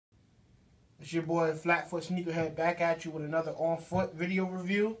It's your boy Flatfoot Sneakerhead back at you with another on-foot video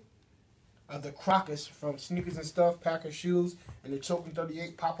review of the Crocus from Sneakers and Stuff, Packer Shoes, and the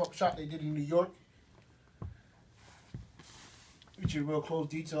Token38 pop-up shop they did in New York. Get you a real close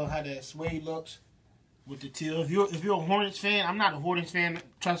detail on how that suede looks with the teal. If you're a Hornets fan, I'm not a Hornets fan.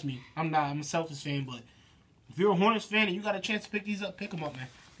 Trust me, I'm not. I'm a Celtics fan, but if you're a Hornets fan and you got a chance to pick these up, pick them up, man.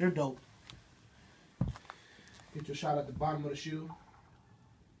 They're dope. Get your shot at the bottom of the shoe.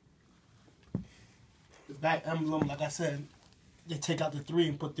 The back emblem, like I said, they take out the 3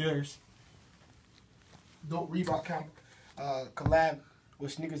 and put theirs. Dope Reebok collab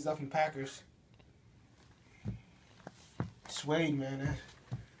with Sneakers Stuff and Packers. Suede, man.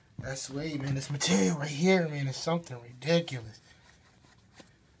 That's suede, man. This material right here, man, is something ridiculous.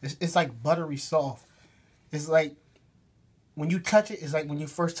 It's like buttery soft. It's like when you touch it, it's like when you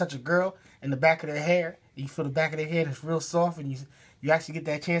first touch a girl and the back of their hair. You feel the back of their hair is real soft, and you actually get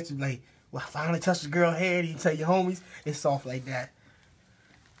that chance to like, well, I finally touched the girl hair. And you tell your homies it's soft like that.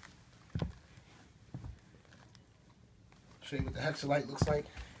 Show you what the Hexalite looks like.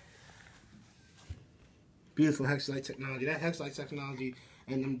 Beautiful Hexalite technology. That Hexalite technology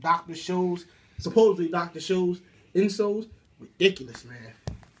and them Dr. Shows, supposedly Dr. Shows insoles, ridiculous, man.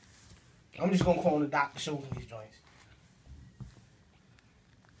 I'm just gonna call them the Dr. Shows in these joints.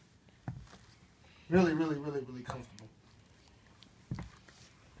 Really, really, really, really comfortable.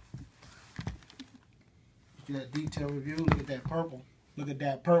 Look at that detail review. Look at that purple. Look at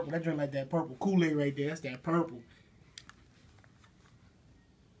that purple. That joint like that purple Kool-Aid right there. That's that purple.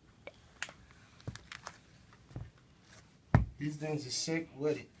 These things are sick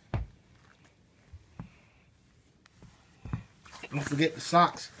with it. Don't forget the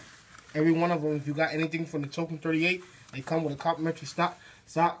socks. Every one of them, if you got anything from the Token38, they come with a complimentary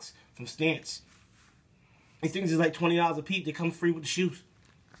socks from Stance. These things is like $20 a piece. They come free with the shoes.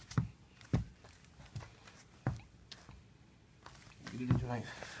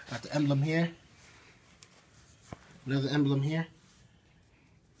 Got the emblem here. Another emblem here.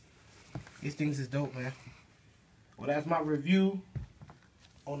 These things is dope, man. Well, that's my review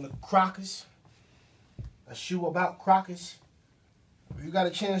on the Crocus. A shoe about Crocus. If you got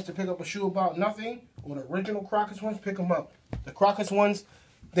a chance to pick up a shoe about nothing, or the original Crocus ones, pick them up. The Crocus ones,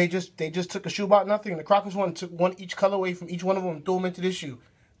 they just took a shoe about nothing, and the Crocus one took each colorway from each one of them and threw them into this shoe.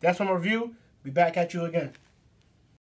 That's my review. Be back at you again.